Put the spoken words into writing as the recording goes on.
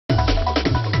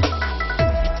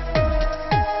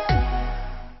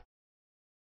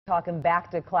talking back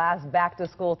to class, back to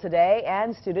school today,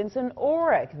 and students in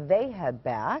Orrick, they head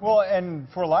back. Well, and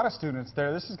for a lot of students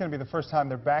there, this is going to be the first time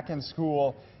they're back in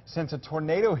school since a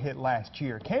tornado hit last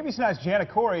year. KMBC 9's Jana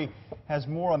Corey has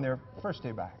more on their first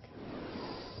day back.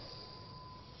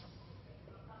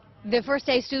 The first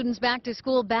day students back to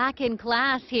school, back in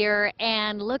class here,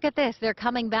 and look at this. They're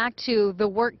coming back to the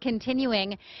work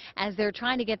continuing as they're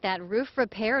trying to get that roof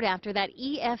repaired after that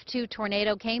EF2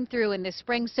 tornado came through in the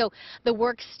spring. So the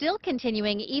work still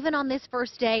continuing even on this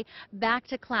first day back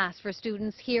to class for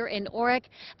students here in Orrick.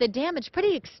 The damage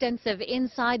pretty extensive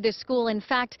inside the school. In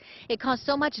fact, it caused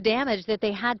so much damage that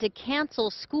they had to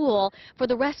cancel school for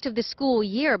the rest of the school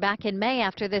year back in May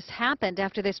after this happened,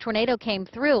 after this tornado came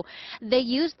through. They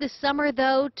used the summer,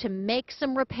 though, to make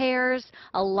some repairs.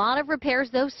 A lot of repairs,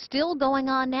 though, still going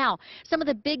on now. Some of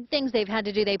the big things they've had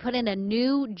to do, they put in a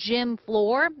new gym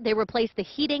floor. They replaced the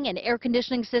heating and air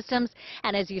conditioning systems.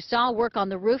 And as you saw, work on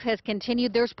the roof has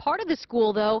continued. There's part of the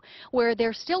school, though, where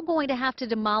they're still going to have to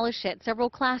demolish it. Several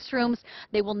classrooms,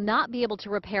 they will not be able to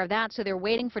repair that, so they're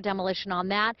waiting for demolition on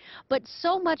that. But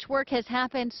so much work has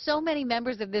happened. So many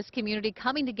members of this community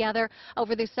coming together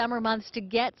over the summer months to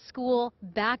get school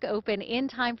back open in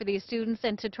time for these students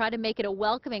and to try to make it a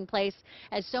welcoming place,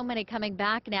 as so many coming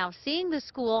back now, seeing the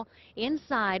school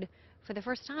inside for the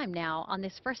first time now on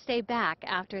this first day back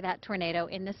after that tornado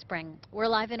in the spring. We're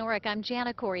live in Orrick. I'm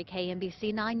Jana Corey,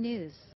 KMBC 9 News.